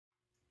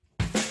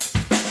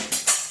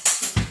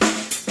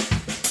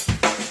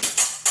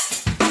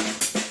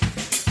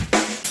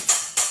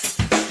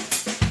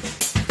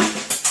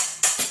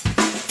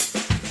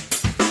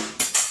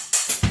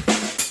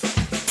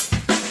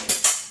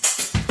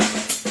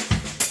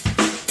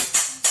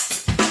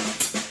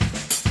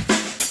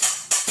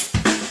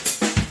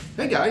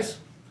guys,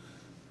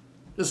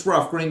 this is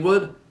Rough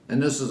Greenwood,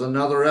 and this is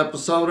another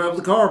episode of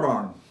the Car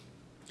Barn.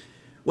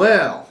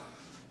 Well,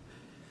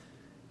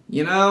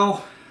 you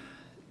know,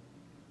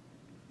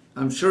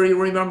 I'm sure you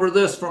remember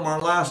this from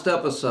our last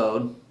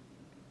episode.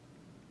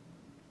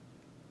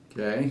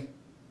 Okay,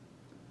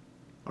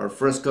 our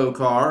Frisco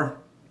car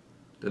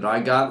that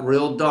I got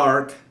real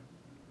dark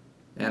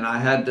and I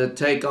had to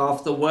take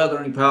off the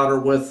weathering powder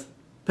with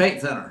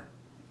paint thinner.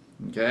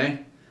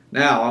 Okay,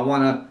 now I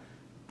want to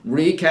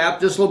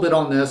recap just a little bit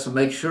on this and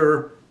make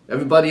sure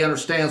everybody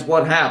understands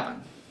what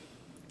happened.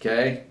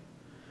 Okay,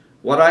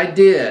 what I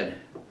did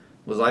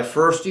was I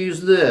first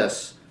used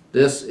this.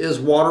 This is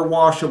water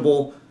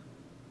washable.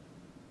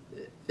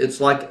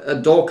 It's like a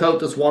dull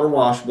coat that's water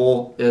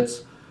washable.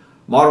 It's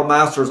Model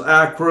Masters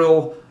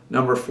Acryl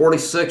number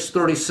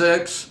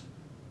 4636,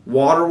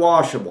 water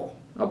washable.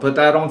 I'll put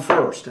that on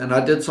first, and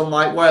I did some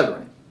light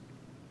weathering.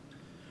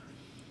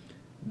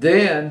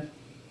 Then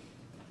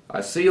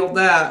I sealed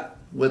that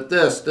with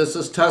this. This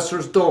is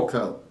Tesser's dull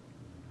coat.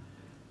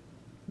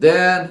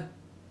 Then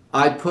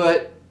I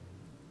put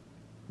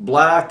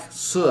black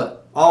soot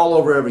all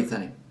over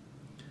everything.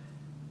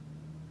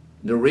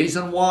 The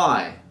reason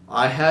why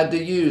I had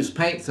to use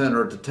paint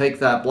thinner to take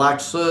that black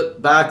soot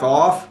back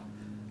off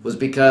was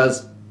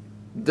because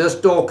this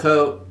dull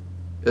coat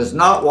is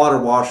not water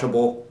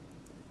washable.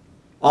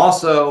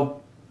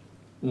 Also,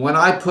 when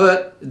I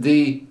put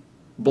the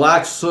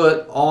black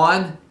soot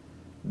on,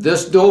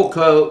 this dull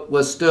coat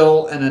was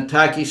still in a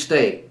tacky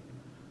state.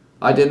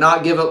 I did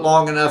not give it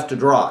long enough to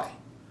dry.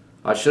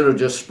 I should have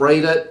just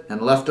sprayed it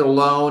and left it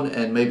alone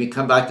and maybe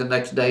come back the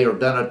next day or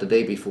done it the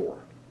day before.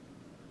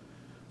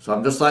 So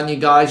I'm just letting you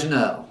guys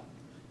know,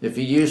 if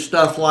you use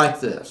stuff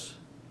like this,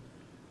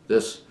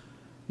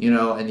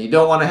 and you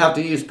don't want to have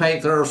to use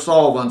paint thinner or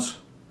solvents,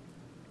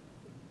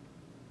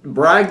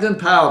 Bragdon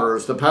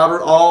powders,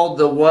 all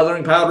the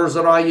weathering powders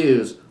that I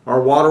use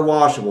are water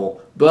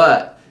washable.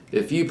 But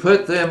if you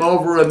put them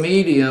over a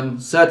medium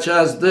such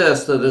as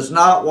this that is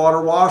not water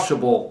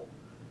washable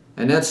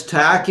and it's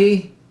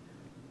tacky,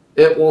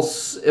 it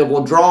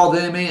will draw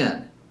them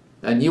in,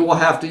 and you will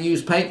have to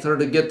use paint thinner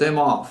to get them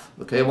off.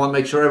 Okay, I want to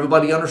make sure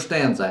everybody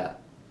understands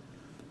that.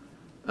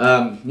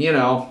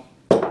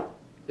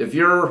 If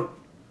you're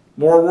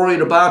more worried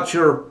about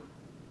your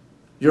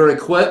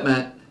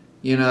equipment,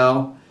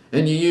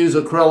 and you use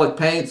acrylic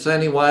paints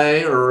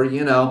anyway, or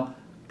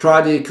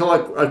try the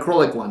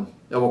acrylic one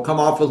that will come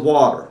off with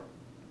water,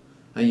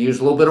 and use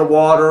a little bit of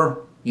water.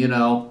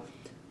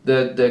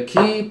 The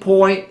key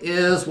point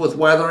is with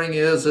weathering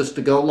is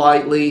to go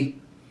lightly.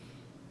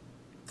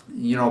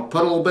 Put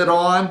a little bit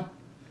on,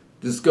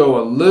 just go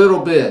a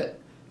little bit,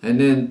 and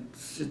then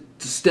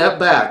step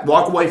back,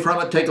 walk away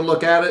from it, take a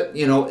look at it.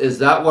 Is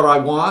that what I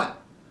want,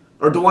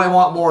 or do I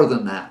want more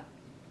than that?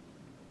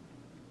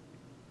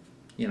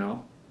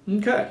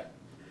 Okay.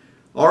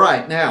 All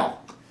right, now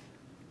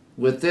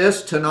with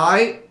this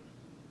tonight,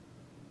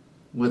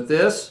 I'm going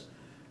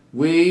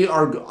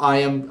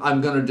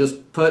to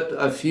just put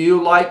a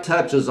few light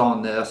touches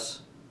on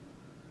this,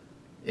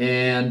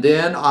 and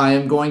then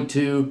I'm going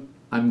to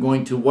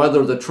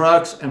weather the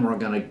trucks, and we're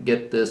going to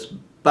get this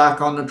back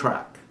on the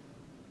track.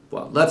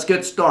 Well, let's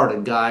get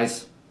started,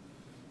 guys.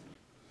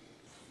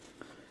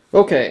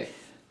 Okay,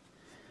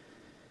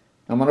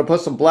 I'm going to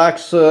put some black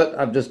soot.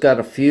 I've just got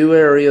a few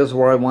areas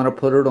where I want to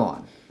put it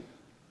on.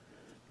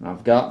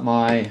 I've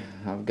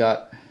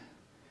got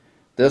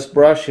this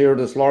brush here,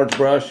 this large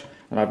brush,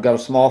 and I've got a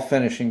small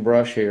finishing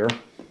brush here.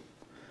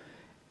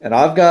 And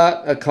I've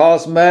got a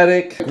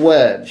cosmetic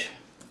wedge.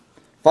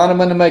 Find them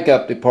in the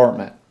makeup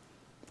department.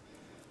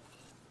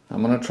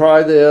 I'm going to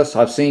try this.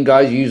 I've seen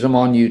guys use them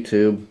on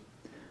YouTube.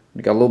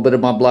 I got a little bit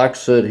of my black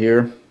soot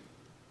here.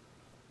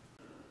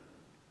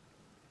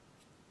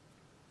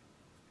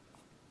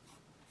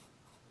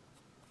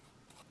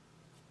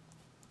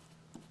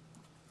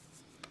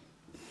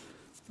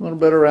 A little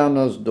bit around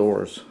those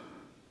doors.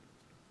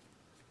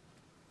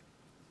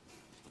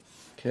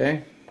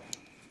 Okay.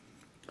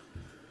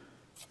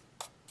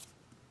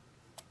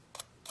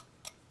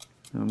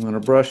 I'm going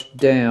to brush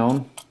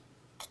down.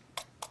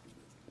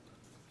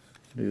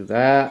 Do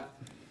that.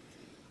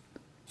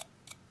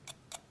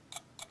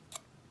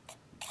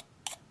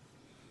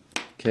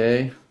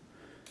 Okay.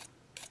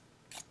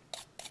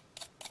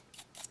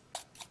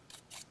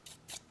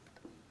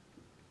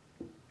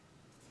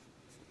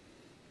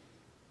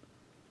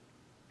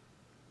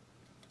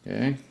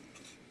 Okay.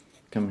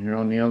 Come here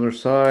on the other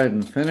side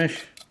and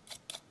finish.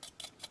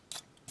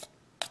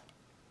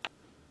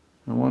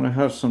 I want to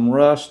have some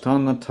rust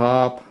on the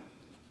top.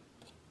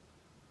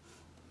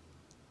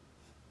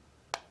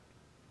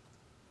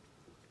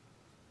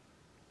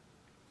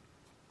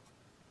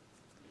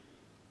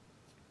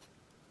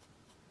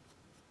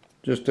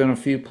 Just in a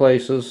few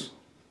places.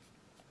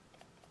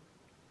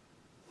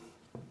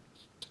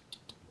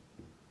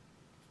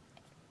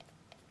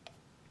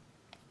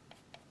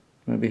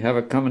 Maybe have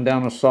it coming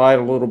down the side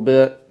a little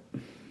bit.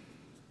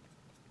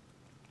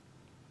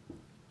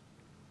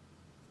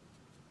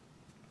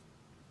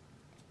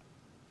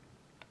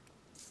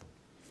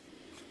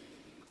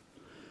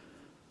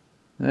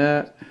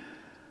 That.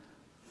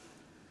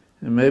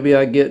 And maybe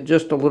I get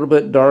just a little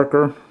bit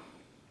darker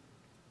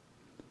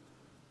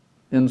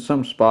in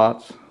some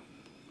spots.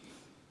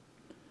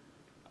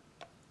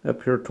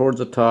 Up here towards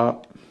the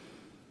top.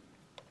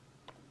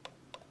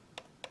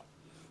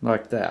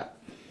 Like that.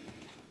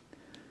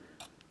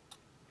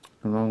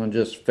 And I'm going to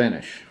just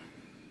finish.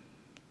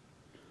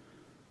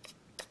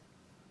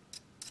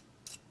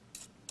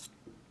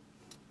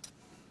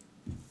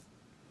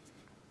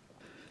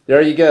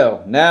 There you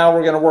go. Now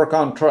we're going to work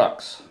on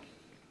trucks.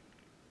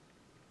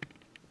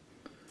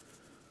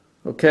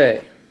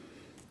 Okay.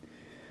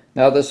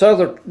 Now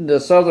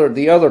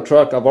the other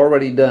truck I've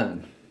already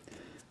done.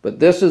 But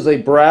this is a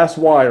brass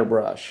wire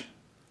brush.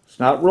 It's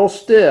not real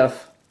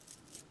stiff.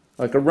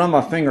 I could run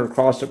my finger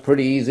across it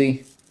pretty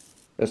easy.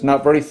 It's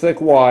not very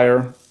thick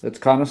wire. It's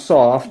kind of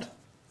soft.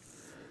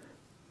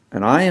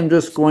 And I am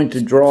just going to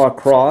draw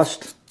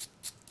across.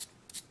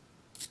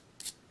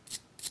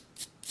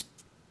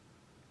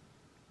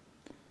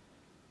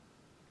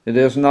 It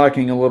is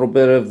knocking a little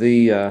bit of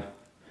the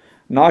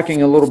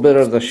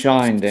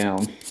shine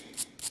down.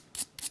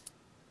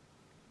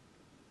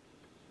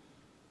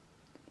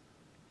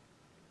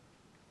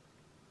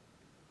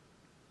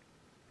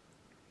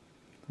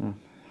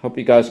 Hope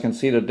you guys can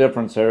see the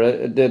difference there.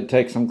 It did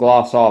take some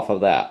gloss off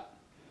of that.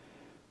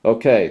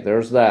 Okay,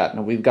 there's that.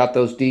 Now we've got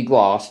those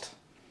deglossed.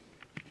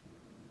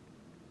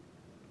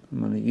 I'm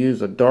going to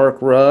use a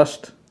dark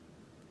rust.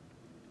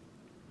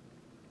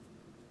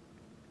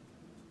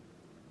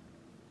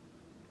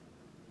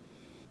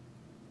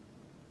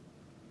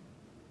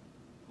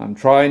 I'm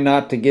trying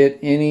not to get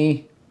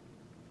any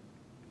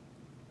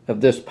of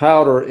this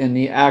powder in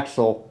the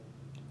axle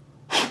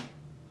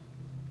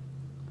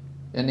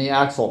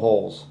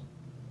holes.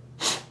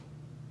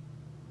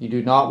 You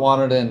do not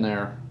want it in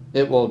there.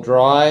 It will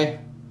dry.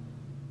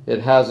 It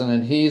has an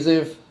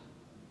adhesive.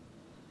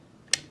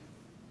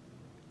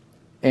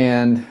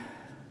 And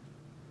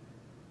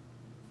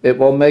it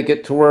will make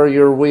it to where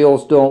your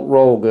wheels don't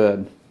roll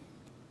good.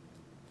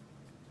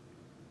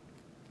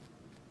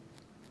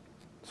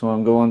 So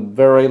I'm going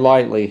very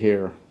lightly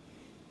here.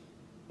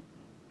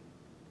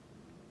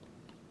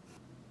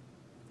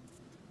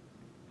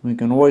 We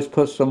can always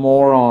put some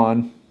more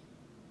on.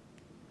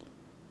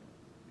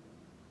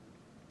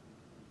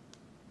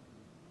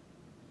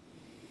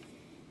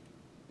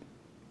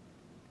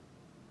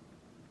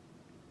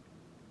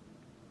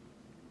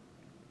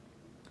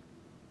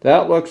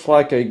 That looks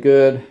like a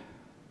good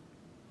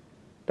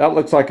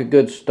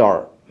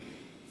start.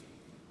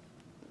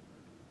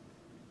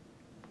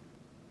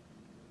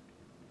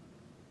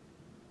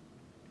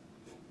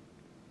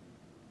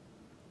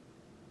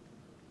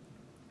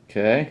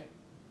 Okay.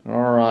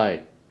 All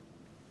right.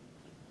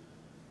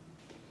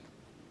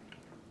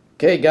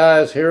 Okay,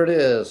 guys, here it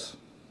is.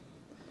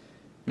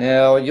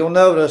 Now, you'll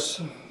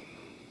notice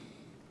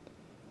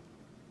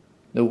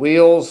the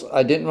wheels,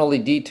 I didn't really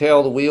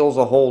detail the wheels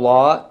a whole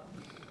lot.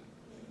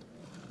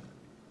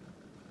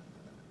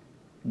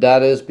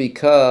 That is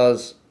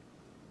because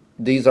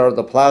these are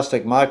the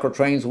plastic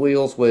Microtrains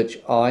wheels,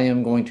 which I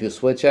am going to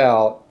switch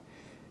out,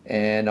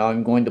 and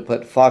I'm going to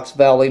put Fox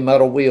Valley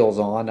metal wheels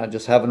on. I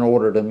just haven't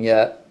ordered them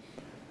yet.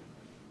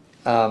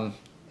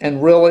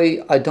 And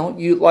really, I don't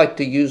like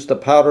to use the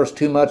powders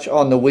too much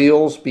on the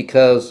wheels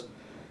because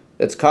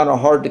it's kind of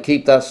hard to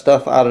keep that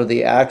stuff out of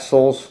the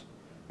axles,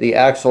 the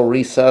axle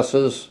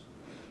recesses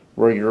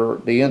where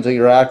the ends of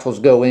your axles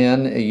go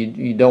in.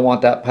 You don't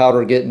want that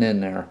powder getting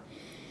in there.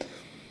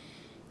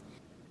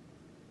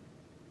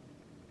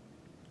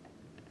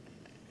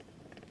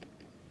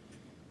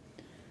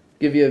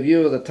 Give you a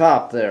view of the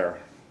top there.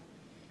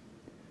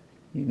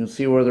 You can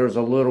see where there's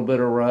a little bit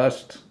of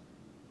rust.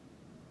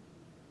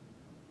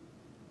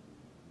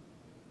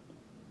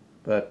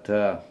 But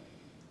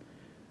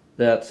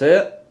that's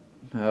it.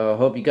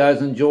 Hope you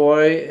guys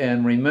enjoy,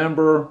 and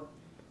remember,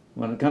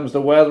 when it comes to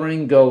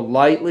weathering, go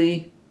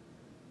lightly.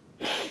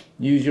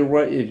 Use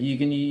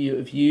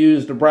if you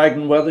use the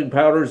Bragdon weathering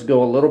powders,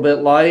 go a little bit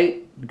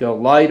light. Go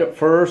light at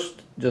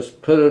first.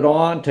 Just put it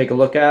on, take a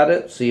look at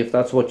it, see if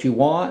that's what you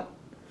want.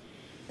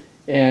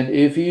 And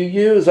if you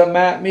use a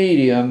matte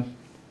medium,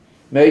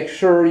 make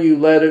sure you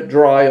let it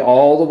dry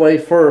all the way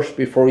first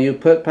before you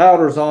put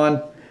powders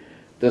on.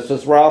 This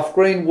is Ralph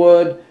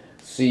Greenwood.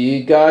 See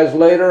you guys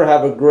later.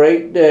 Have a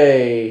great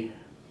day.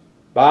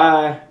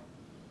 Bye.